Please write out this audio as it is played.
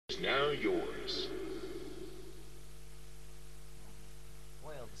Now yours.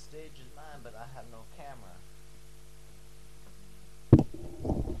 Well, the stage is mine, but I have no camera.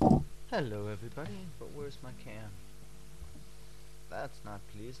 Hello, everybody, but where's my cam? That's not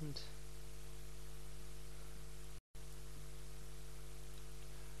pleasant.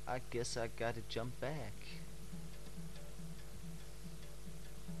 I guess I gotta jump back.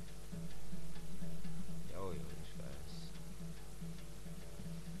 Oh,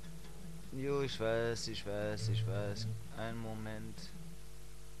 Jo, ich weiß. Einen Moment.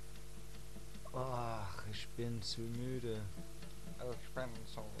 Ach, ich bin zu müde. Ich bin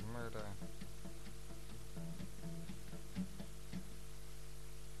so müde.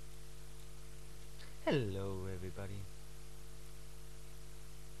 Hello, everybody.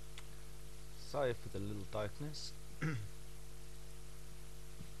 Sorry for the little darkness.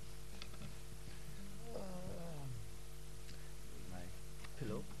 My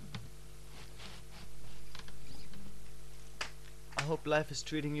pillow. I hope life is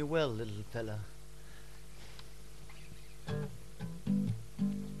treating you well, little fella.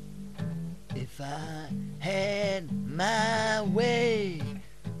 If I had my way,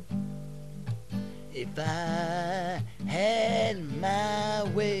 if I had my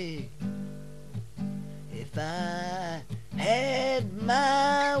way, if I had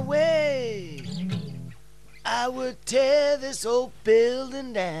my way, I would tear this old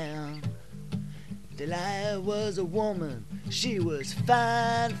building down. Till I was a woman, she was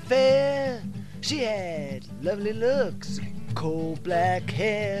fine, fair. She had lovely looks, coal black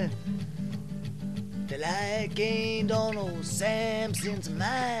hair. Till I gained on old Samson's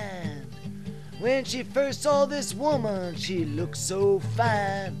mind. When she first saw this woman, she looked so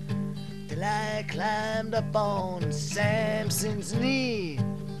fine. Till I climbed up on Samson's knee.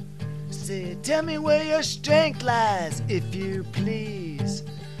 Said, tell me where your strength lies, if you please.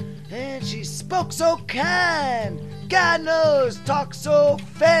 And she spoke so kind, God knows, talked so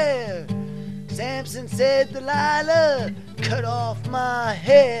fair. Samson said, Delilah, cut off my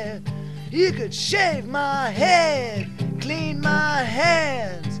hair. You could shave my head, clean my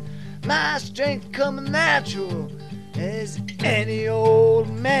hands. My strength coming natural as any old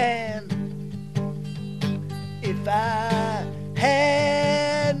man. If I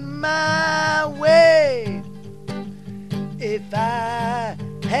had my way, if I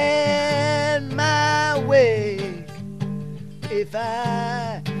had my way, if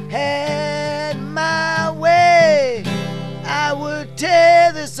I had my way, I would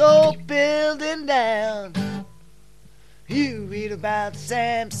tear this old building down. You read about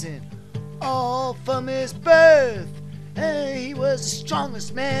Samson all from his birth. He was the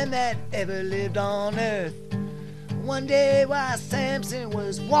strongest man that ever lived on earth. One day while Samson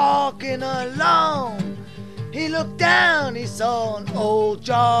was walking alone, he looked down, he saw an old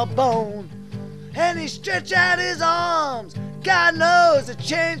jawbone. And he stretched out his arms, God knows the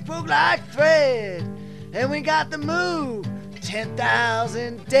chains broke like thread. And we got the move,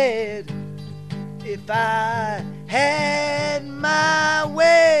 10,000 dead. If I had my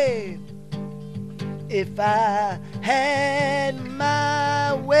way, if I had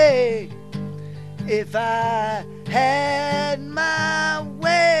my way, if I had my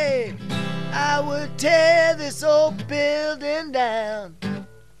way, I would tear this old building down.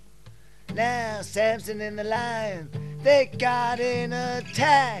 Now Samson and the lion, they got in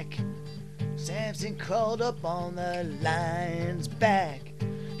attack. Samson crawled up on the lion's back.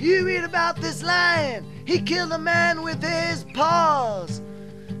 You read about this lion, he killed a man with his paws.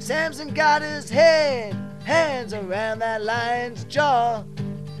 Samson got his head, hands around that lion's jaw.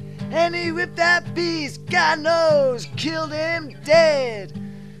 And he whipped that beast, God knows, killed him dead.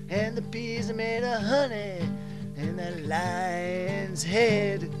 And the bees are made of honey in the lion's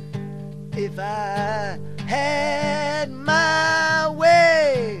head. If I had my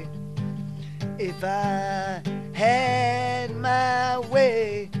way, if I had my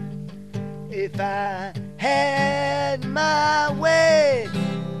way, if I had my way,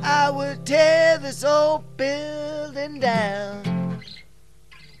 I would tear this old building down.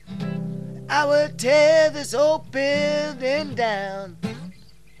 I would tear this old building down.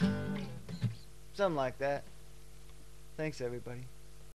 Something like that. Thanks, everybody.